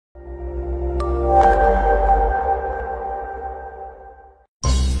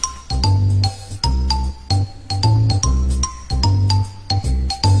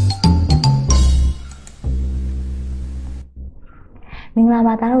လာ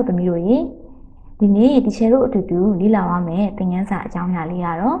ပါသားတို့သမီးတို့ရေဒီနေ့ဒီချေတို့အတူတူလေ့လာရမယ်သင်ခန်းစာအကြောင်းအရာလေးက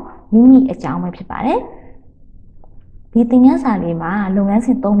တော့မိမိအကြောင်းပဲဖြစ်ပါတယ်ဒီသင်ခန်းစာလေးမှာလုပ်ငန်းစ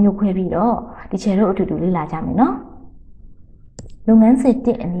ဉ်၃မျိုးခွဲပြီးတော့ဒီချေတို့အတူတူလေ့လာကြမယ်နော်လုပ်ငန်းစဉ်၁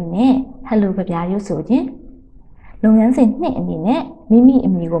အနေနဲ့ Hello ကြပြရုပ်ဆိုခြင်းလုပ်ငန်းစဉ်2အနေနဲ့မိမိအ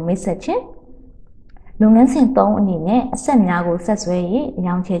မည်ကိုမိတ်ဆက်ခြင်းလုပ်ငန်းစဉ်3အနေနဲ့အဆက်များကိုဆက်ဆွဲရေးအ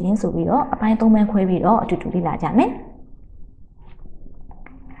ယောင်ချဲခြင်းဆိုပြီးတော့အပိုင်း၃ပိုင်းခွဲပြီးတော့အတူတူလေ့လာကြမယ်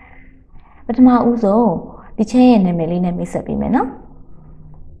ပထမဦးဆုံးဒီချဲရဲ့နာမည်လေးနဲ့မိတ်ဆက်ပေးမယ်နော်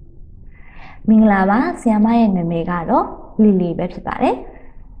မင်္ဂလာပါဆရာမရဲ့နာမည်ကတော့လီလီပဲဖြစ်ပါတယ်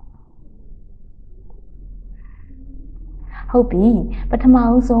ဟုတ်ပြီပထမ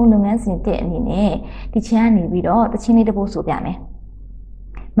ဦးဆုံးလုပ်ငန်းစဉ်1အနေနဲ့ဒီချမ်းကနေပြီးတော့တချင်းလေးတစ်ပုဒ်ဆိုပြမယ်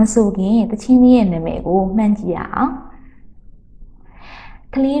မဆိုခင်တချင်းလေးရဲ့နာမည်ကိုမှန်းကြည့်ရအောင်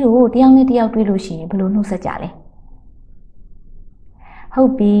ကလေးတို့တယောက်နဲ့တယောက်တွေ့လို့ရှိရင်ဘယ်လိုနှုတ်ဆက်ကြလဲဟု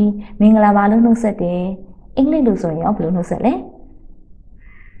တ်ပြီမင်္ဂလာပါလို့နှုတ်ဆက်တယ်အင်္ဂလိပ်လိုဆိုရင်ရောဘယ်လိုနှုတ်ဆက်လဲ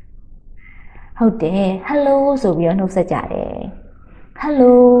ဟုတ်တယ် hello ဆိုပြီးတော့နှုတ်ဆက်ကြတယ်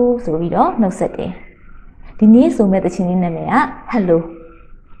hello ဆိုပြီးတော့နှုတ်ဆက်တယ်ဒီနေ့ဆိုမဲ့တခြင်းလေးနာမည်က hello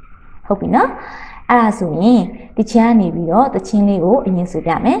ဟုတ်ပြီနော်အဲ့ဒါဆိုရင်ဒီချမ်းကနေပြီးတော့တခြင်းလေးကိုအရင်ဆို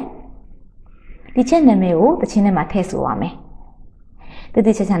ပြမယ်ဒီချက်နာမည်ကိုတခြင်းထဲမှာထည့်ဆိုရမယ်တ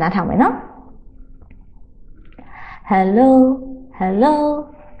တိချက်ချနားထောင်မယ်နော် hello hello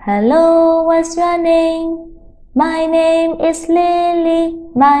hello what's your name my name is Lily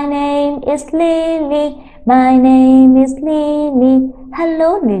my name is Lily my name is Lily hello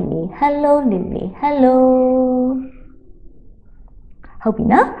Lily hello Lily hello ဟုတ်ပြီ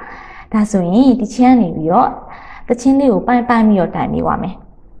နော်ဒါဆိုရင်ဒီချင်းကနေပြီးတော့တချင်းလေးကိုပိုင်းပြီးတော့တိုင်ပြီးသွားမယ်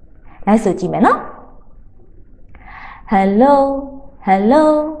လိုက်ဆိုကြည့်မယ်နော် hello hello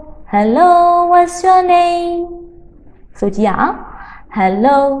hello what's your name ဆိုကြည့်ရအောင်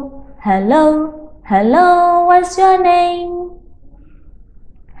hello hello hello what's your name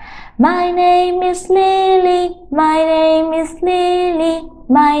my name is Lily my name is Lily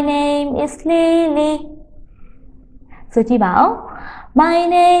my name is Lily ဆိုကြည့်ပါဦး my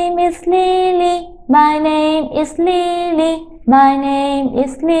name is Lily my name is Lily my name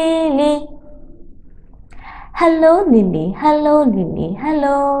is Lily hello Lily hello Lily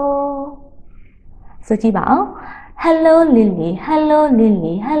hello ဆိုကြည့်ပါဦး hello Lily hello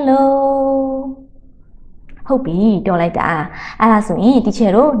Lily hello ဟုတ်ပြီတော်လိုက်တာအဲ့ဒါဆိုရင်ဒီချေ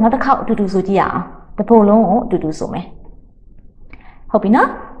တို့နောက်တစ်ခေါက်အတူတူဆိုကြည့်ရအောင်တစ်ပုဒ်လုံးကိုအတူတူဆိုမယ်ဟုတ်ပြီနော်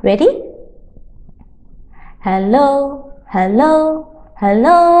ready hello hello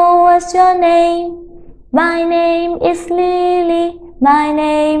hello what's your name my name is Lily my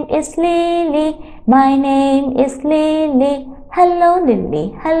name is Lily my name is Lily hello Lily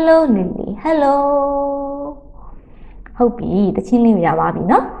hello Lily hello ဟုတ်ပြီတချင်းလေးရပါပြီ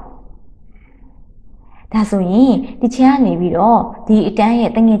နော်ဒါဆိုရင်ဒီချမ်းကနေပြီးတော့ဒီအတန်း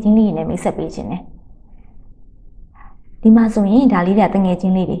ရဲ့တငယ်ချင်းလေးတွေနဲ့မိတ်ဆက်ပေးခြင်းနဲ့ဒီမှာဆိုရင်ဒါလေးတွေကတငယ်ချ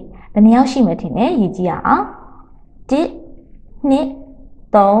င်းလေးတွေဘယ်နှယောက်ရှိမှထင်လဲရေးကြည့်ရအောင်1 2 3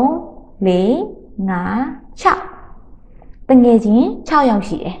 4 5 6တငယ်ချင်း6ယောက်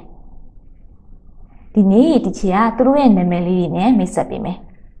ရှိတယ်ဒီနေ့ဒီချက်ကသူတို့ရဲ့နာမည်လေးတွေနဲ့မိတ်ဆက်ပေးမယ်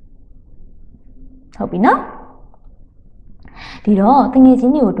ဟုတ်ပြီနော်ဒီတော့တငယ်ချ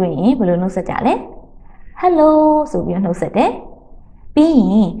င်းတွေကိုတွေ့ရင်ဘယ်လိုနှုတ်ဆက်ကြလဲhello ဆိုပြီးတော့နှုတ်ဆက်တယ်ပြီး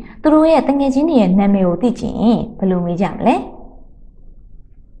ရင်သူတို့ရဲ့တငယ်ချင်းတွေရဲ့နာမည်ကိုသိချင်ဘယ်လိုမေးကြမလဲ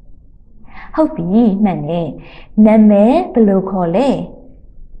ဟုတ်ပြီမှန်တယ်နာမည်ဘယ်လိုခေါ်လဲ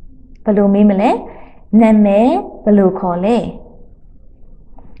ဘယ်လိုမေးမလဲနာမည်ဘယ်လိုခေါ်လဲ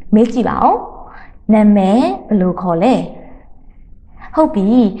မေးကြည့်ပါဦးနာမည်ဘယ်လိုခေါ်လဲဟုတ်ပြီ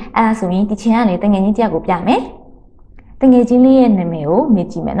အဲ့ဒါဆိုရင်ဒီချင်းကနေတငယ်ချင်းတယောက်ကိုပြမယ်တငယ်ချင်းလေးရဲ့နာမည်ကိုမေး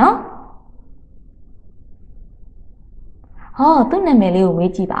ကြည့်မယ်နော်ဟောသူ့နာမည်လေးကို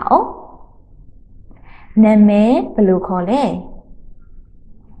မေးကြည့်ပါဦးနာမည်ဘယ်လိုခေါ်လဲ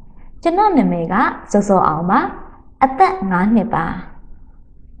ကျွန်တော်နာမည်ကစောစောအောင်ပါအသက်9နှစ်ပါ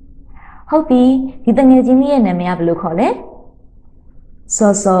ဟုတ်ပြီဒီတငယ်ချင်းလေးရဲ့နာမည်ကဘယ်လိုခေါ်လဲ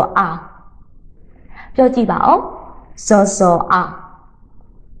စောစောအောင်ပြောကြည့်ပါဦးစောစောအောင်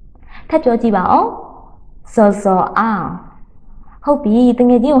ထပ်ပြောကြည့်ပါဦးစောစောအောင်ဟုတ်ပြီတ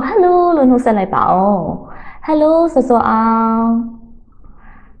ငယ်ချင်းကို hello လို့နှုတ်ဆက်လိုက်ပါဦး hello စောစောအောင်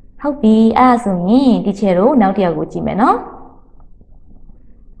ဟုတ်ပြီအဲ့ဒါဆိုရင်ဒီချေတို့နောက်တစ်ယောက်ကိုကြည့်မယ်နော်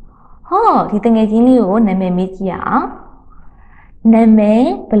ဟောဒီတငယ်ချင်းလေးကိုနာမည်မေးကြည့်ရအောင်နာမည်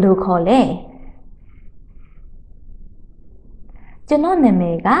ဘယ်လိုခေါ်လဲကျွန်တော်နာမ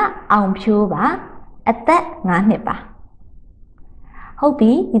ည်ကအောင်ဖြိုးပါအသက်9နှစ်ပါဟုတ်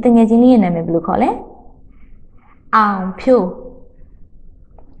ပြီဒီတငယ်ချင်းလေးရဲ့နာမည်ဘယ်လိုခေါ်လဲအောင်ဖြိုး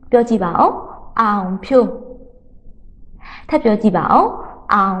ပြောကြည့်ပါဦးအောင်ဖြိုးထပ်ပြောကြည့်ပါဦး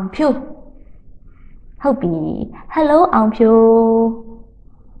အောင်ဖြိုးဟုတ်ပြီ Hello အောင်ဖြိုး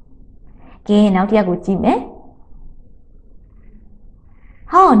ကဲနောက်တစ်ယောက်ကိုကြည့်မယ်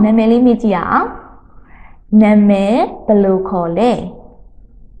ဟောနာမည်လေးမေးကြည့်ရအောင်နာမည်ဘယ်လိုခေါ်လဲ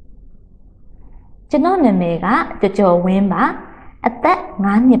ကျွန်တော်နာမည်ကကျော်ဝင်းပါအသက်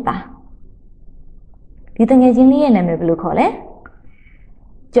9နှစ်ပါဒီတငယ်ချင်းလေးရဲ့နာမည်ဘယ်လိုခေါ်လဲ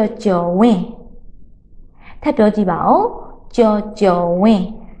ကျော်ဝင်းထပ်ပြောကြည့်ပါဦးကျော်ဝင်း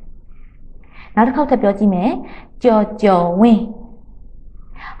နောက်တစ်ခေါက်ထပ်ပြောကြည့်မယ်ကျော်ဝင်း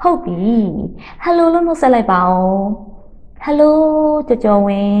ဟုတ်ပြီ Hello လို့နှုတ်ဆက်လိုက်ပါဦး Hello ကျော်ဝ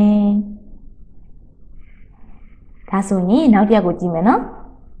င်းဒါဆိုရင်နောက်တစ်ယောက်ကိုကြည့်မယ်နော်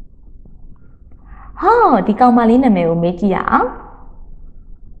ဟောဒီကောင်မလေးနာမည်ကိုမေးကြည့်ရအောင်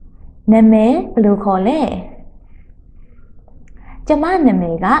နာမည်ဘယ်လိုခေါ်လဲကျမနာမ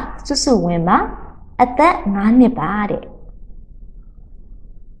ည်ကစုဝင်းပါအသက်9နှစ်ပါတဲ့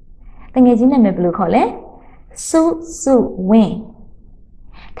တငယ်ချင်းနာမည်ဘယ်လိုခေါ်လဲစုဝင်း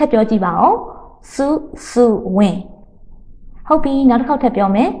ထပ်ပြောကြည့်ပါဦးစုဝင်းဟုတ်ပြီနောက်တစ်ခေါက်ထပ်ပြော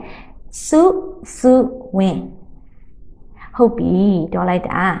မယ်စုဝင်းဟုတ်ပြီပြောလိုက်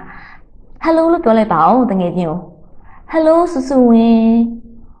တာ Hello လို့ပြောလိုက်ပါဦးတငယ်ချင်းကို Hello စုဝင်း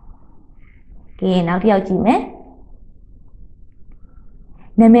ကဲနောက်တစ်ယောက်ကြည့်မယ်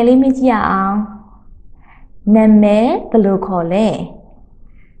နာမည်လေးမေးကြည့်ရအောင်နာမည်ဘယ်လိုခေါ်လဲ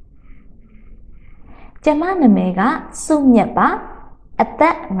ကျမနာမည်ကစုမြတ်ပါအသ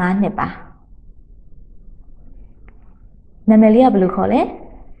က်9နှစ်ပါနာမည်လေးကဘယ်လိုခေါ်လဲ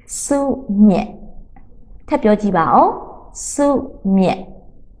စုမြတ်ထပ်ပြောကြည့်ပါဦးစုမြတ်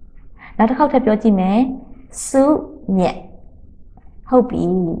နောက်တစ်ခေါက်ထပ်ပြောကြည့်မယ်စုမြတ်ဟုတ်ပြီ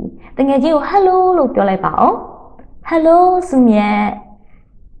တကယ်ကြီးကို Hello လို့ပြောလိုက်ပါဦး Hello စုမြတ်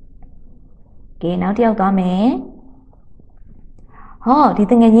ကဲနောက်တစ်ယောက်သွားမယ်ဟောဒီ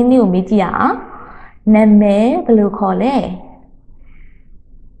တကယ်ကြီးလေးကိုမေးကြည့်ရအောင်နာမည်ဘယ်လိုခေါ်လဲ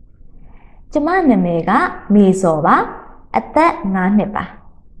ကျမနာမည်ကမေစော်ပါအသက်9နှစ်ပါ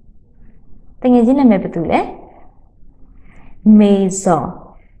တကယ်ကြီးနာမည်ဘယ်သူလဲမေစော်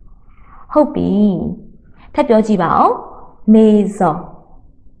ဟုတ်ပြီထပ်ပြောကြည့်ပါဦးမေစော်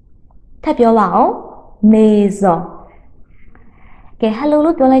ထပ်ပြောပါဦးမေစော်ကဲ Hello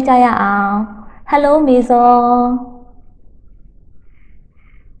လို့ပြောလိုက်ကြရအောင် Hello မေစော်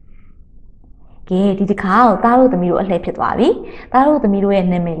ကဲဒီတစ်ခါတော့သားတို့သမီးတို့အလှည့်ဖြစ်သွားပြီသားတို့သမီးတို့ရဲ့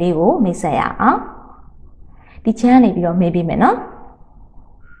နာမည်လေးကိုမေးဆက်ရအောင်ဒီချမ်းကနေပြီးတော့မေးပေးမယ်နော်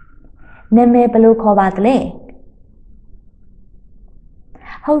နာမည်ဘယ်လိုခေါ်ပါသလဲ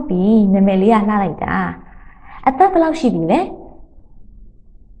ဟုတ်ပြီနာမည်လေးကလှလိုက်တာအသက်ဘယ်လောက်ရှိပြီလဲ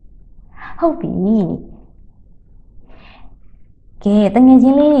ဟုတ်ပြီကဲတငယ်ချ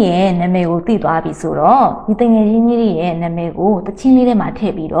င်းလေးရဲ့နာမည်ကိုသိသွားပြီဆိုတော့ဒီတငယ်ချင်းလေးရဲ့နာမည်ကိုတချင်းလေးထဲမှာထ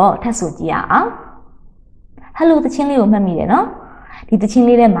ည့်ပြီးတော့ထပ်ဆိုကြည့်ရအောင်ဟယ်လိုတချင်းလေးကိုမှတ်မိတယ်နော်ဒီတချင်း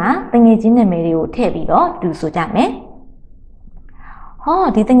လေးထဲမှာတငယ်ချင်းနာမည်တွေကိုထည့်ပြီးတော့တူဆိုကြမယ်ဟော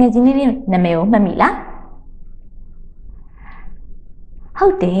ဒီတငယ်ချင်းလေးနာမည်ကိုမှတ်မိလားဟု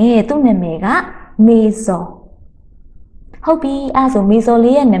တ်တယ်သူ့နာမည်ကမေစော်ဟုတ်ပြီအဲ့ဆိုမေစော်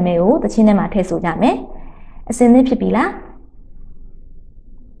လေးရဲ့နာမည်ကိုတချင်းထဲမှာထည့်ဆိုကြမယ်အစင်းသင့်ဖြစ်ပြီလား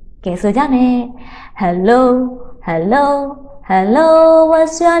ကဲဆိုကြမယ် Hello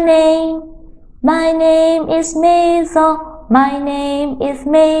what's your name My name is Maisel My name is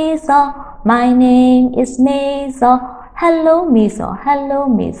Maisel My name is Maisel Hello Maisel Hello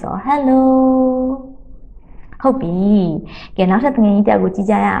ဟုတ်ပြီကဲနောက်ထပ်ငယ်ကြီးတက်ကိုကြည့်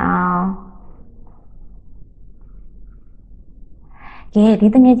ကြရအောင်ကဲဒီ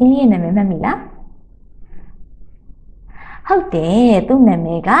တငယ်ချင်းလေးရဲ့နာမည်မှတ်မိလားဟုတ်တယ်သူ့နာမ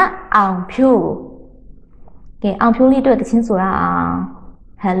ည်ကအောင်ဖြိုးကဲအောင်ဖြိုးလေးတို့တချင်းဆိုရအောင်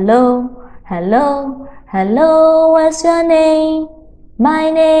Hello what's your name My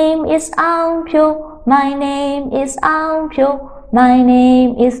name is အောင်ဖြိုး My name is အောင်ဖြိုး My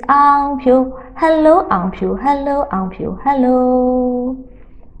name is အောင်ဖြိုး Hello အောင်ဖြိုး Hello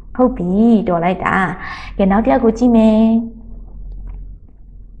ဟုတ်ပြီတော်လိုက်တာကဲနောက်တစ်ယောက်ကိုကြည့်မယ်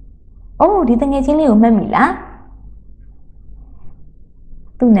အိုးဒီတငယ်ချင်းလေးကိုမှတ်မိလား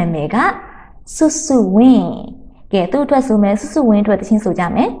သူ့နာမည်ကစုဝင်းကဲသူ့အတွက်ဆိုမယ်စုဝင်းအတွက်တချင်းဆိုကြ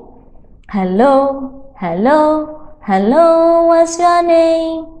မယ် Hello what's your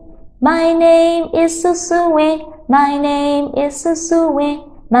name My name is Susuwin My name is Susuwin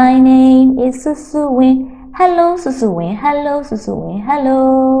My name is Susuwin Hello Susuwin Hello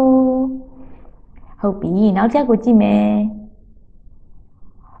ဟုတ်ပြီနောက်တစ်ယောက်ကိုကြည့်မယ်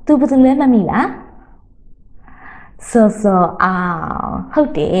သူဘယ်သူလဲမှတ်မိလား စောစောအောင်ဟု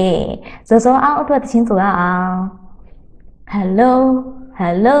တ်တယ်စောစောအောင်အတွက်တခြင်းဆိုရအောင် Hello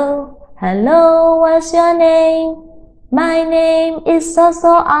hello hello what's your name My name is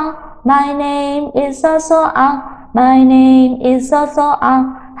Soso Ang My name is Soso Ang My name is Soso Ang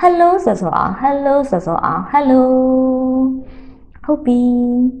Hello Soso Ang Hello Soso Ang Hello ဟုတ်ပြီ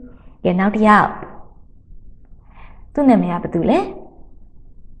ကဲနောက်တစ်ယောက်သူ့နာမည်ကဘာတူလဲ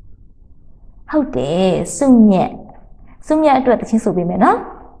ဟုတ်တယ်စုမြတ်အတွက်တခြင်းဆိုပေးမယ်နော်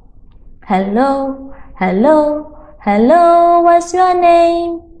Hello hello hello what's your name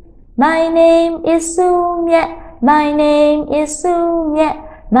My name is Sumyat My name is Sumyat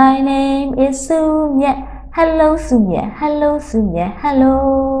My name is Sumyat Hello Sumyat Hello Sumyat Hello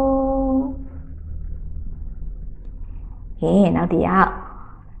ကဲနောက်တစ်ယောက်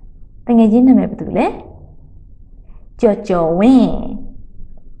တကယ်ချင်းနာမည်ဘာတူလဲကြော်ဝင်း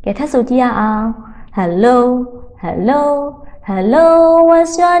ကဲထပ်ဆိုကြည့်ရအောင် Hello hello hello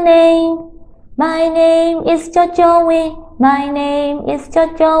what's your name My name is Jojo Win My name is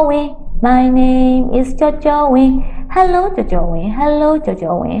Jojo Win My name is Jojo Win Hello Jojo Win Hello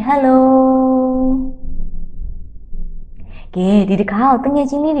Jojo Win Hello ကဲဒီတစ်ခါတငယ်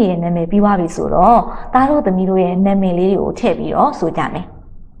ချင်းလေးတွေရဲ့နာမည်ပြီးသွားပြီဆိုတော့သားတို့သမီးတို့ရဲ့နာမည်လေးတွေကိုထည့်ပြီးတော့ဆိုကြမယ်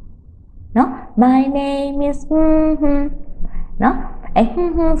နော် My name is နော်အဲ့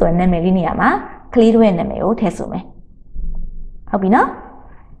ဆိုတဲ့နာမည်လေးနေရာမှာကလေးတို့ရဲ့နာမည်ကိုထည့်ဆိုမယ်ဟုတ်ပြီနော်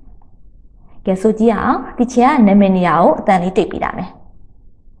ကဲဆိုကြည့်အောင်ဒီချေကနာမည်နေရာကိုအတန်လေးတိတ်ပြီးတာမယ်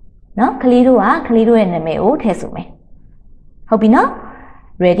နော်ကလေးတို့ရဲ့နာမည်ကိုထည့်ဆိုမယ်ဟုတ်ပြီနော်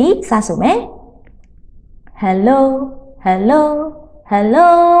ready စဆိုမယ် Hello hello hello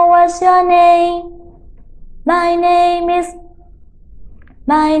what's your name My name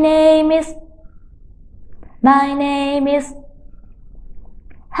is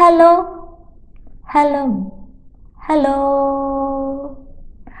Hello hello hello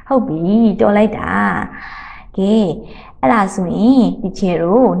ဟုတ်ပြီတော်လိုက်တာကဲအဲ့ဒါဆိုရင်ဒီချေ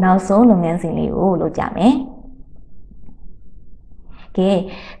တို့နောက်ဆုံးလုပ်ငန်းစဉ်လေးကိုလုပ်ကြမယ်ကဲ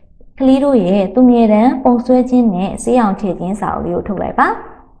ကလေးတို့ရဲ့သူငယ်တန်းပုံဆွဲခြင်းနဲ့ဆေးရောင်ထည့်ခြင်းစာအုပ်လေးကိုထုတ်လိုက်ပါ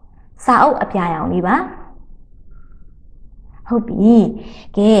စာအုပ်အပြာရောင်လေးပါဟုတ်ပြီ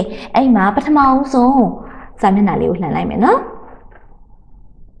ကဲအဲ့မှာပထမဦးဆုံးစာမျက်နှာလေးကိုလှန်လိုက်မယ်နော်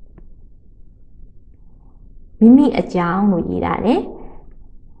မိမိအကြောင်းလို့ရေးထားတယ်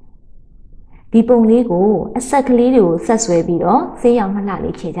ဒီပုံလေးကိုအဆက်ကလေးတွေကိုဆက်ဆွဲပြီးတော့ဆေးရောင်မှလှ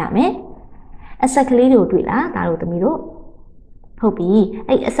လေးခြေကြမယ်အဆက်ကလေးတွေကိုတွေ့လားဒါတို့သမီးတို့ဟုတ်ပြီ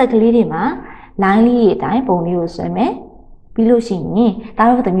အဲ့အဆက်ကလေးတွေမှာလိုင်းလေးတွေအတိုင်းပုံလေးကိုဆွဲမယ်ပြီးလို့ရှိရင်ဒါ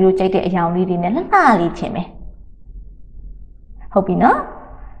တို့သမီးတို့ကြိုက်တဲ့အရောင်လေးတွေနဲ့လှလှလေးခြေမယ်ဟုတ်ပြီနော်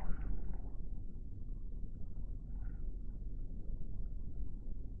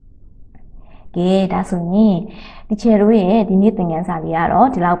ကဲဒါဆိုရင်ဒီချေတို့ရဲ့ဒီနေ့သင်ခန်းစာလေးကတော့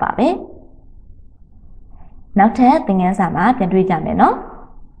ဒီလောက်ပါပဲနောက်ထပ်သင်ခန်းစာမှာပြန်တွေ့ကြမယ်နော်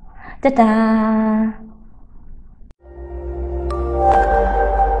တတား